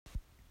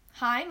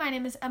Hi, my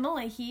name is Emma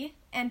Leahy,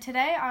 and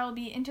today I will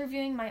be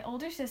interviewing my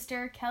older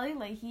sister, Kelly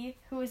Leahy,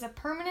 who is a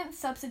permanent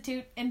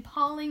substitute in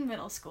Pauling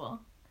Middle School.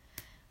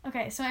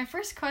 Okay, so my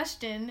first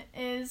question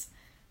is,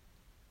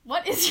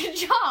 what is your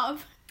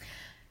job?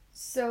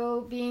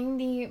 So being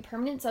the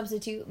permanent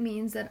substitute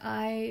means that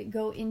I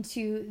go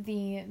into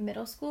the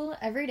middle school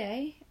every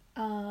day,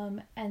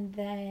 and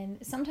then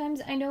sometimes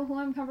I know who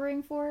I'm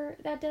covering for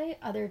that day.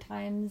 Other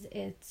times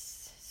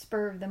it's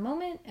spur of the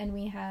moment, and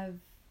we have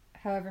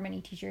however many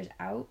teachers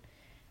out,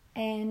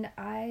 and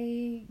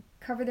I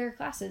cover their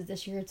classes.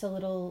 This year it's a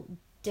little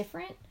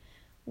different,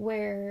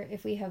 where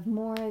if we have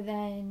more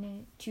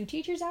than 2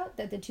 teachers out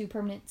that the 2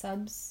 permanent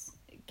subs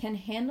can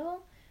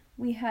handle,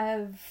 we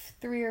have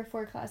 3 or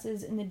 4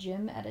 classes in the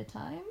gym at a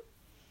time.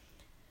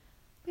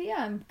 But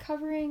yeah, I'm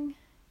covering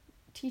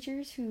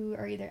teachers who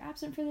are either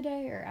absent for the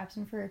day or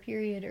absent for a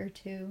period or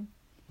 2.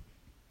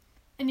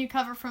 And you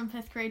cover from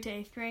 5th grade to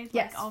 8th grade?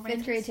 Yes, like all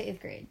 5th grade to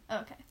 8th grade.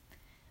 Okay.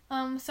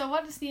 So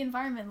what is the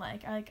environment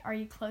like? Like, are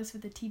you close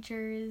with the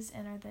teachers,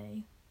 and are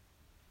they...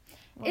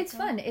 It's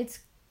fun. It's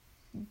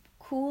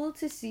cool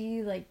to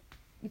see,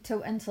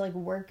 to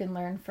work and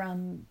learn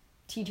from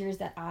teachers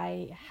that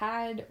I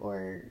had,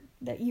 or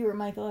that you or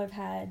Michael have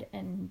had,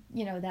 and,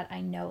 that I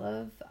know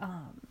of.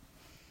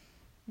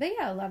 But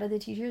yeah, a lot of the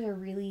teachers are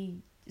really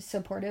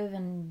supportive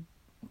and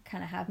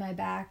kind of have my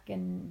back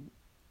and,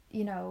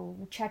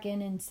 check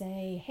in and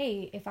say,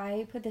 hey, if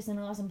I put this in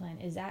the lesson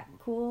plan, is that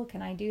cool?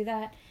 Can I do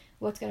that?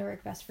 What's going to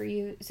work best for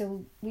you?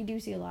 So we do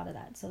see a lot of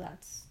that. So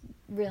that's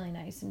really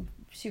nice and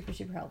super,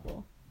 super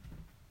helpful.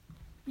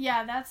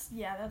 Yeah, that's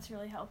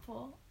really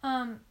helpful.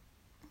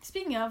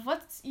 Speaking of,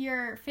 what's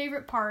your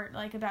favorite part,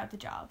 about the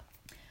job?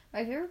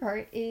 My favorite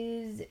part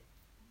is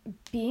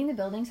being the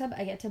building sub.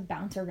 I get to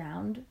bounce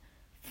around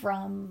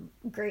from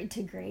grade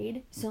to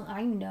grade. So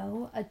I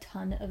know a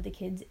ton of the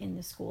kids in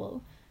the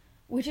school,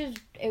 which is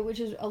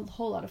a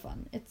whole lot of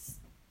fun. It's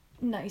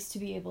nice to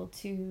be able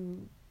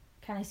to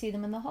kind of see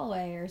them in the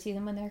hallway or see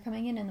them when they're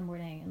coming in the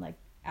morning and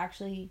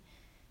actually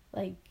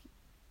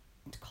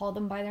call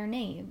them by their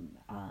name.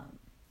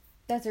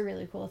 That's a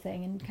really cool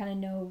thing, and kind of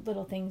know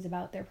little things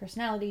about their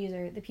personalities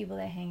or the people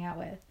they hang out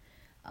with,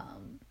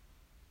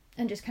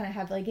 and just kind of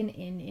have an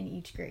in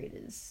each grade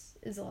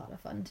is a lot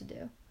of fun to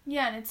do.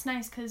 Yeah, and it's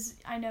nice because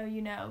I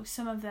know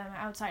some of them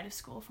outside of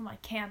school from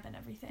camp and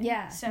everything.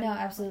 Yeah, so no,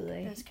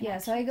 absolutely. Yeah,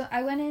 so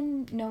I went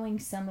in knowing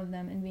some of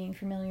them and being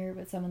familiar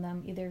with some of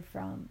them, either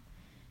from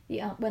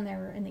when they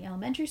were in the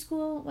elementary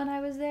school when I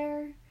was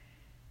there,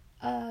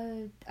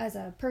 as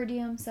a per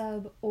diem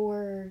sub,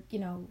 or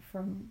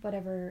from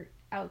whatever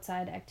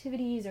outside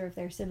activities, or if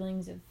they're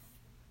siblings of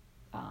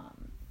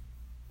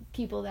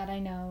people that I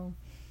know.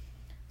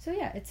 So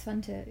yeah, it's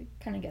fun to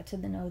kind of get to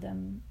know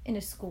them in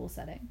a school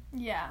setting.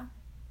 Yeah.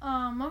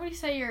 What would you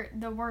say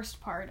the worst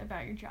part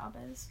about your job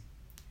is?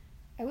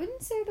 I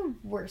wouldn't say the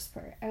worst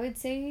part. I would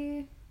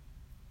say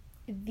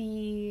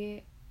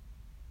the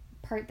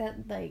part that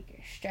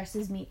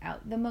stresses me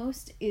out the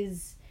most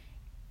is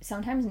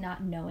sometimes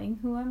not knowing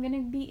who I'm going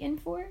to be in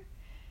for.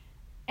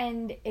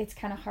 And it's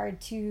kind of hard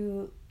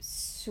to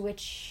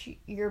switch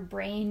your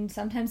brain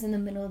sometimes in the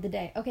middle of the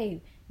day.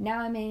 Okay,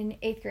 now I'm in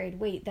 8th grade.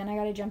 Wait, then I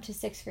got to jump to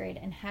 6th grade,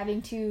 and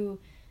having to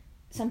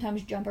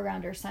sometimes jump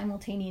around or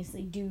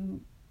simultaneously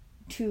do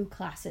 2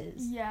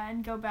 classes. Yeah,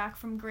 and go back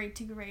from grade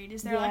to grade.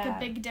 Is there a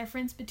big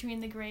difference between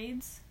the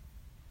grades?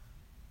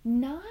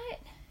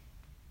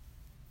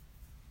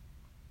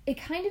 It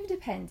kind of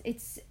depends.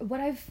 It's what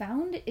I've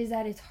found is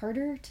that it's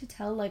harder to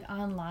tell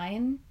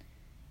online.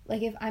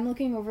 If I'm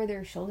looking over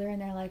their shoulder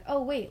and they're like,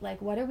 oh wait,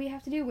 what do we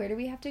have to do? Where do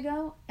we have to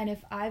go? And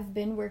if I've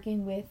been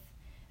working with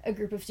a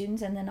group of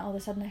students and then all of a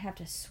sudden I have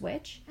to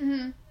switch,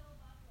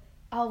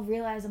 I'll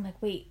realize I'm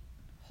wait,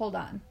 hold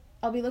on.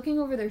 I'll be looking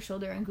over their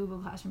shoulder in Google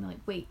Classroom and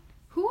wait,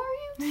 who are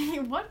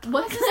you? What class?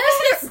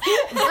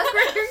 What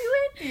grade are you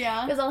in?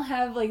 Yeah. Because I'll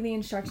have the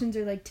instructions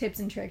or tips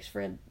and tricks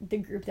for the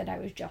group that I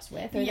was just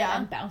with, or that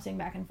I'm bouncing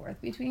back and forth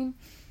between.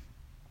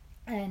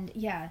 And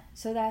yeah,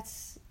 so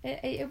that's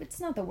it's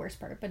not the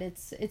worst part, but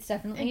it's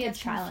definitely a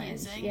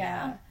challenge.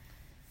 Yeah.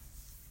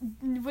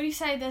 Would you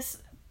say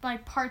this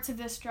parts of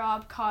this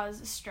job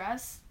cause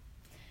stress?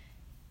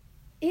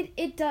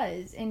 It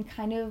does, in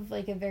kind of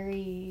a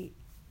very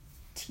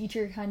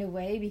teacher kind of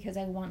way, because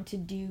I want to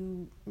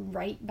do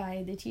right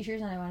by the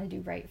teachers and I want to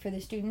do right for the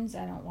students.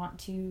 I don't want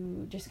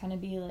to just kind of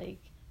be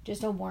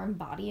just a warm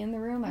body in the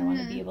room. I want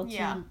to be able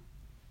to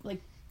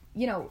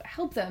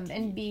help them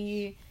and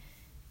be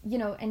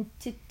and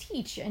to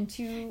teach and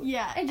to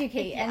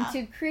educate and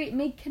to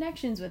make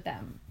connections with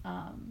them.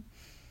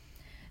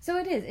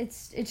 So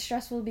it's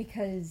stressful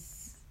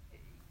because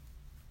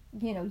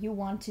you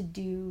want to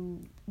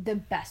do the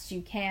best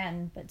you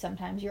can, but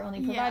sometimes you're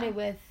only provided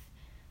with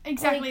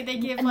Exactly, they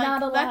give, let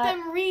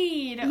them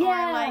read, or,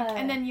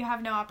 and then you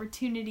have no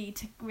opportunity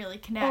to really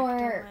connect.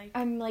 Or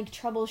I'm,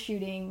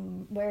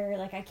 troubleshooting where,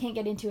 I can't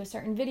get into a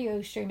certain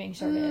video streaming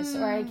service,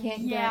 or I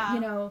can't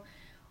get,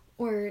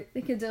 or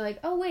the kids are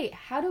oh, wait,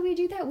 how do we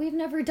do that? We've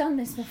never done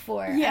this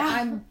before. Yeah. And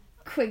I'm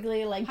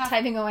quickly,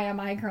 typing away on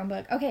my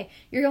Chromebook. Okay,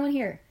 you're going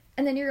here.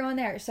 and then you're going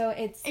there. So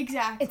it's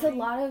Exactly. it's a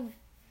lot of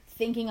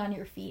thinking on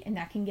your feet, and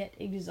that can get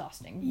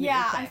exhausting really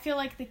Yeah, quick. I feel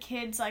like the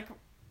kids, like,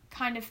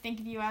 kind of think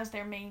of you as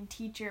their main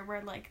teacher,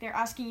 where, like, they're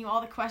asking you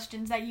all the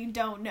questions that you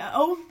don't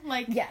know.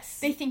 Like, Yes.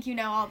 they think you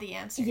know all the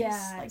answers.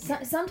 Yeah,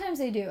 Like, sometimes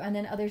they do, and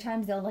then other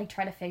times they'll, like,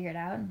 try to figure it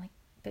out, and I'm like,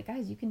 but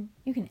guys, you can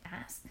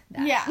ask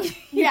that. Yeah, you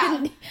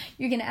yeah.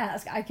 you can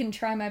ask. I can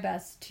try my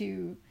best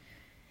to...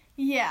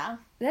 Yeah.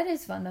 That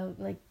is fun, though,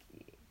 like,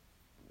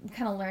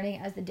 kind of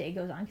learning as the day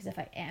goes on, because if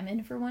I am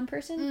in for one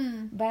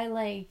person, by,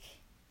 like,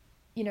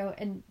 you know,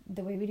 and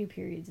the way we do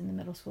periods in the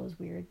middle school is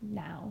weird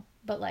now,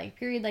 but, like,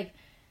 period, like,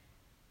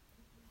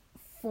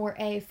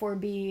 4A,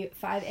 4B,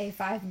 5A,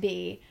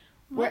 5B,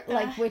 where,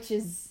 like, which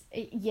is,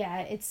 yeah,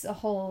 it's a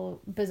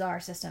whole bizarre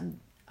system,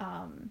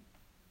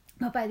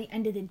 but by the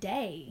end of the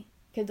day,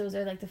 because those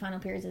are, like, the final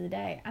periods of the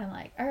day, I'm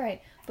like, all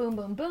right, boom,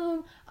 boom,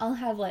 boom, I'll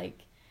have, like,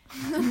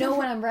 know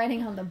what I'm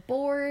writing on the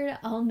board,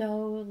 I'll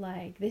know,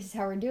 like, this is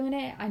how we're doing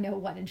it, I know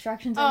what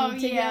instructions I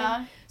need to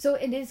get, so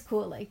it is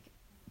cool, like,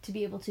 to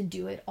be able to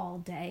do it all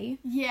day.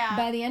 Yeah.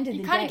 By the end of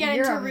the kind day, of get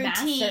you're into a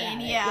master routine.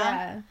 at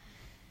it.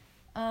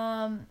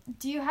 Yeah.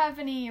 Do you have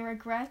any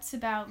regrets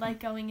about,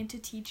 like, going into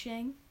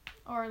teaching,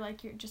 or,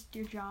 like, your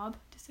job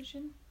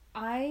decision?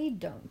 I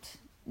don't.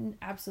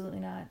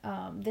 Absolutely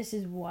not. This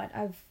is what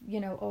I've,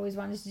 you know, always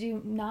wanted to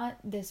do. Not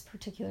this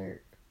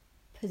particular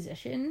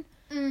position.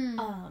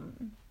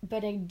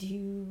 But I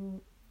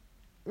do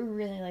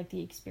really like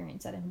the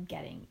experience that I'm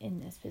getting in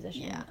this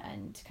position,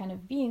 and kind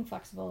of being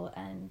flexible,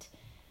 and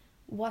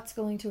what's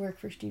going to work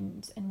for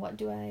students, and what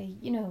do I,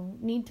 you know,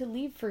 need to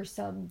leave for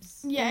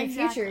subs in the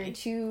future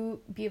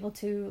to be able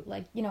to,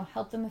 like, you know,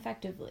 help them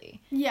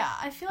effectively. Yeah,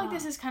 I feel like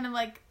this is kind of,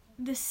 like,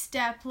 the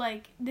step,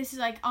 like, this is,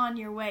 like, on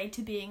your way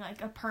to being,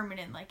 like, a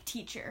permanent, like,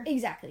 teacher.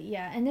 Exactly,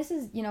 yeah. And this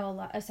is, you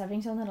know, a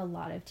stepping stone that a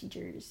lot of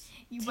teachers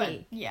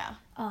take. Yeah.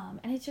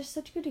 And it's just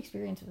such a good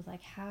experience with,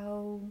 like,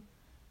 how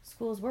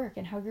schools work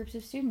and how groups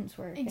of students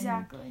work.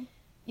 Exactly. And,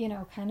 you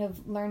know, kind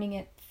of learning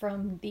it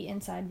from the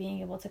inside, being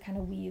able to kind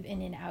of weave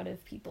in and out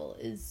of people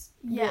is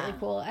really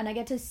cool. And I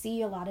get to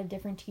see a lot of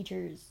different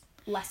teachers'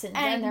 lessons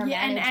and their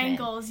management. And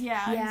angles,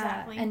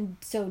 exactly. And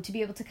so to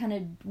be able to kind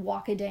of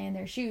walk a day in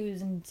their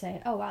shoes and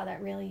say, oh, wow,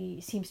 that really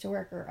seems to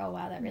work, or oh,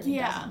 wow, that really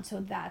doesn't. So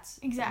that's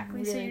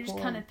exactly. really so you're cool.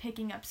 just kind of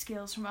picking up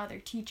skills from other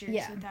teachers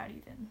without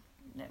even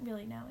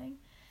really knowing.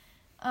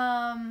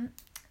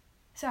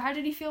 So how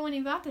did you feel when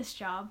you got this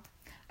job?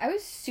 I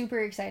was super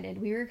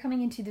excited. We were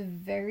coming into the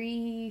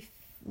very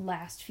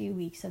last few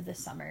weeks of the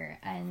summer,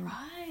 and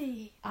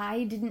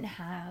I didn't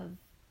have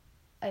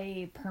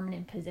a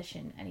permanent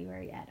position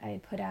anywhere yet. I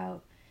had put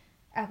out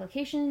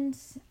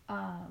applications.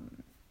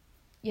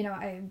 You know,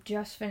 I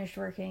just finished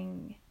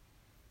working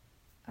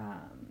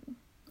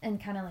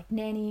and kind of, like,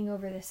 nannying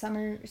over the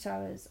summer, so I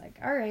was like,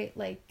 all right,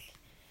 like,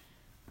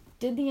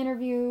 did the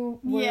interview.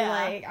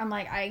 I'm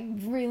like, I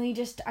really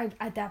just,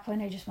 at that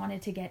point, I just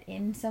wanted to get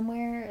in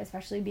somewhere,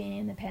 especially being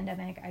in the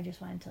pandemic. I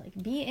just wanted to,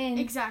 like, be in.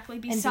 Exactly,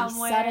 be and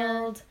somewhere. Be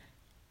settled,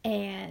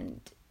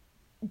 and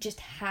just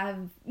have,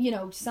 you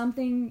know,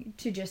 something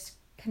to just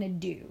kind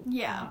of do.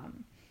 Yeah.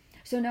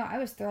 So, no, I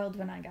was thrilled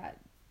when I got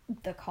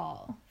the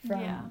call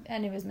from,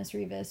 and it was Miss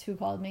Rivas who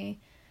called me.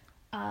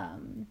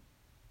 And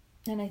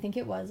I think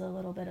it was a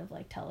little bit of,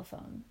 like,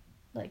 telephone,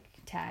 like,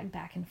 tag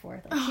back and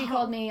forth. Like, she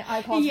called me,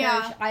 I called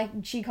her,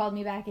 she called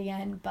me back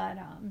again, but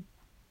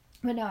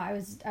no, I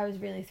was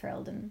really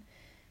thrilled, and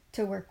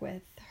to work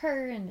with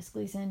her and Miss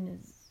Gleason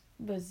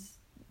was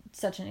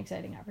such an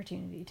exciting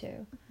opportunity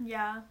too.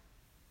 Yeah,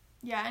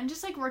 and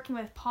just, like, working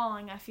with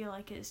Pauling, I feel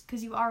like is,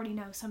 because you already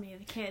know so many of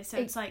the kids, so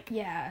it's, like,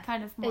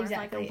 kind of more of,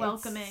 like, a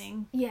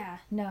welcoming.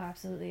 No,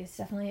 absolutely, it's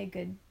definitely a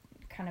good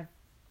kind of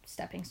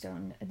stepping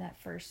stone at that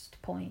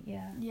first point.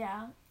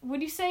 Yeah.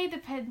 Would you say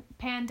the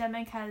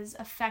pandemic has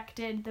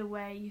affected the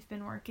way you've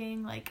been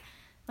working, like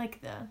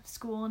the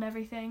school and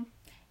everything?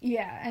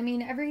 Yeah, I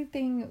mean,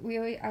 everything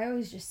I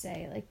always just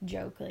say, like,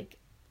 joke, like,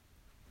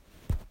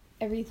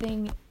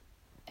 everything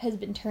has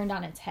been turned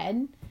on its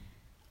head,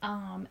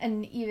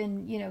 and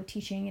even, you know,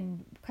 teaching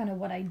and kind of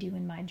what I do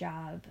in my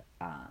job.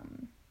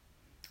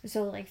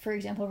 So, like, for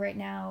example, right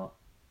now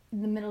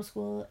the middle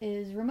school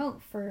is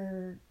remote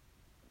for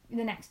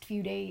the next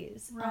few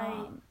days.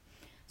 Right.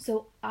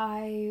 So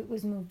I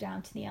was moved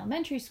down to the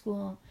elementary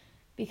school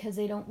because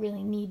they don't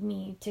really need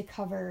me to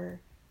cover,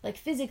 like,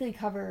 physically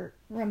cover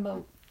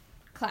remote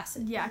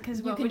classes. Yeah,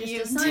 because you can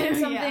just assign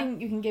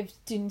something. You can give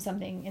students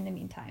something in the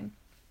meantime.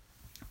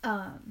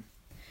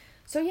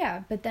 So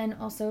yeah, but then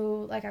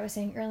also, like I was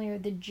saying earlier,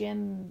 the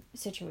gym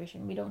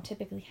situation, we don't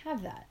typically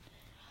have that.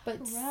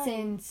 But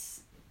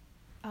since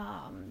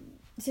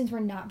we're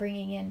not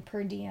bringing in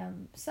per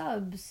diem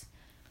subs,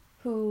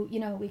 who, you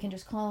know, we can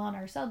just call on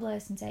our sub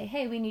list and say,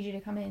 hey, we need you to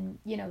come in,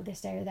 you know,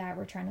 this day or that.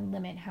 We're trying to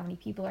limit how many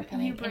people are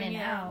coming in and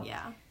out.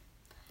 Yeah.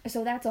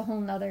 So that's a whole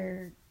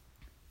nother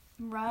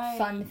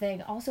fun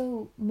thing.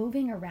 Also,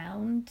 moving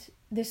around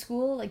the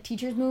school, like,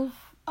 teachers move.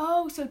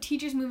 Oh, so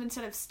teachers move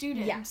instead of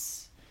students.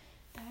 Yes.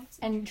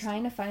 And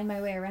trying to find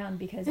my way around,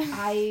 because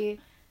I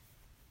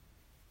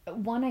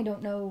one, I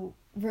don't know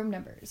room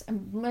numbers.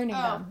 I'm learning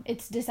them.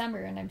 It's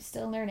December and I'm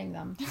still learning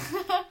them.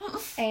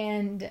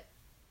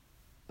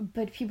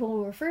 But people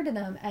will refer to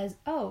them as,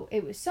 oh,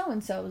 it was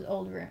so-and-so's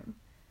old room.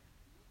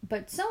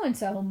 But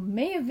so-and-so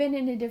may have been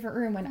in a different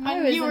room when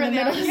I was in the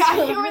middle school. Yeah,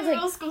 you were in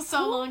middle school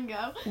so long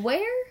ago.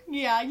 Where?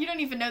 Yeah, you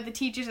don't even know the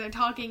teachers they're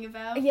talking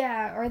about.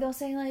 Yeah, or they'll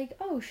say like,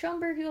 oh,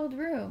 Schoenberg's old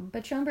room.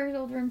 But Schoenberg's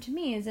old room to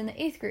me is in the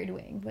 8th grade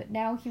wing. But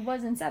now he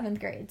was in 7th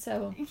grade,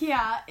 so...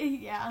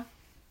 Yeah.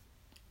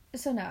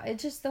 So no,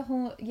 it's just the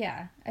whole...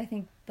 Yeah, I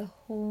think the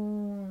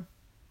whole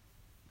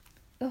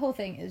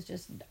thing is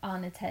just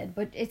on its head,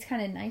 but it's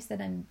kind of nice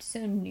that I'm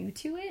so new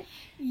to it.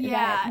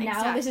 Yeah, now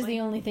exactly. This is the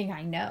only thing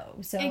I know.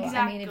 So exactly.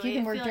 I mean, if you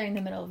can work during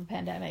the middle of a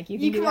pandemic, you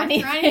can work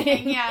anything. for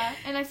anything. Yeah,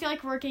 and I feel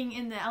like working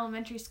in the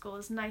elementary school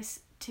is nice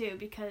too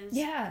because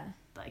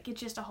like it's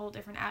just a whole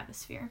different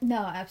atmosphere. No,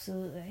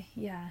 absolutely.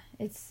 Yeah,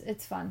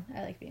 it's fun.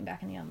 I like being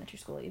back in the elementary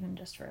school even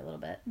just for a little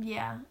bit.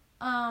 Yeah.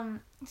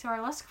 So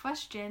our last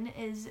question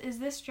is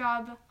this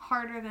job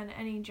harder than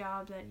any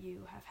job that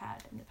you have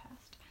had in the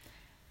past?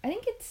 I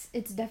think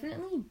it's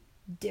definitely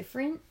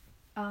different,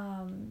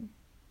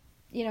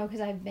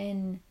 because I've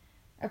been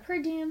a per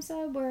diem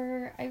sub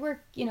where I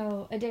work,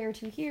 a day or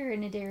two here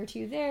and a day or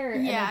two there.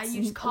 Yeah, and it's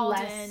you just called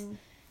less, in.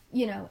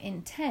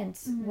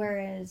 Intense,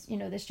 whereas,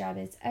 this job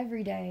is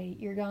every day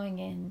you're going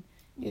in.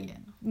 You Yeah.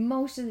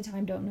 most of the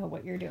time don't know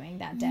what you're doing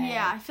that day.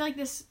 Yeah, I feel like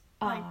this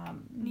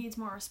needs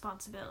more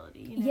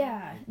responsibility.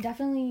 Yeah,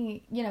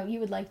 definitely, you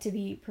would like to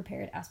be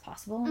prepared as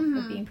possible,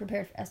 but being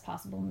prepared as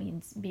possible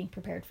means being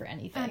prepared for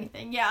anything.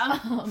 Anything, yeah.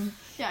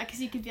 Yeah,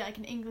 because you could be like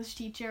an English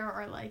teacher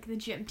or like the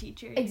gym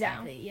teacher.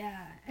 Exactly,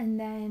 yeah. And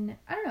then,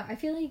 I don't know, I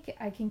feel like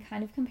I can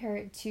kind of compare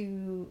it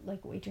to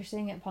like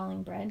waitressing at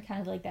Pauling Bread,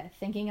 kind of like that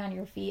thinking on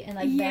your feet and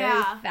like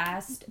very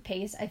fast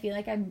pace. I feel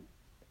like I'm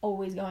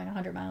always going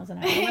 100 miles an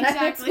hour.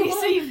 Exactly,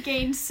 so you've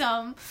gained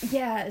some.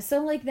 Yeah,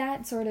 so like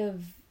that sort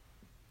of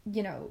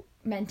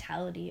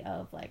mentality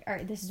of like, all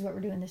right, this is what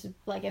we're doing, this is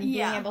like, and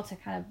being able to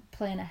kind of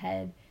plan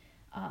ahead.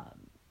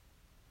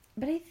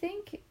 But I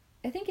think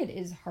it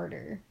is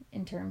harder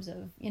in terms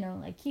of,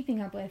 like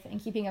keeping up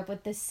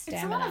with this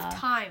stamina. It's a lot of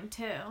time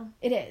too.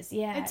 It is,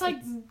 yeah. It's like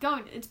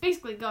it's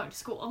basically going to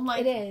school.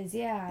 Like, it is,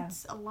 yeah.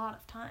 It's a lot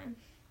of time.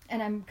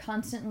 And I'm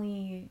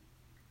constantly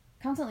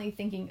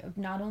thinking of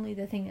not only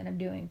the thing that I'm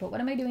doing, but what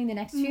am I doing the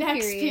next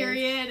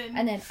period.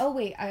 And then, oh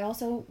wait, I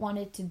also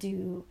wanted to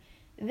do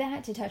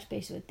that to touch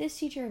base with this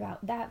teacher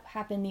about that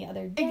happened the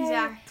other day.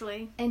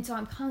 Exactly. And so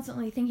I'm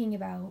constantly thinking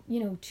about,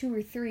 2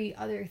 or 3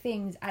 other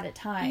things at a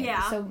time.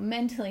 Yeah. So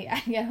mentally I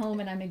get home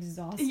and I'm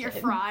exhausted. You're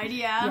fried,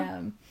 yeah.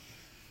 Yeah.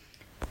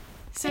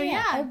 So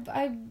yeah.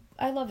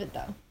 I love it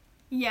though.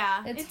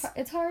 Yeah.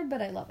 It's hard,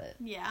 but I love it.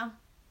 Yeah.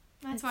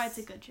 That's why it's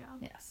a good job.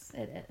 Yes,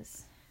 it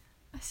is.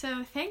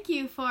 So thank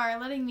you for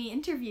letting me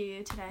interview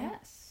you today.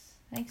 Yes.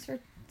 Thanks for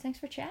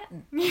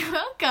chatting. You're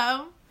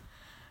welcome.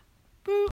 Boop.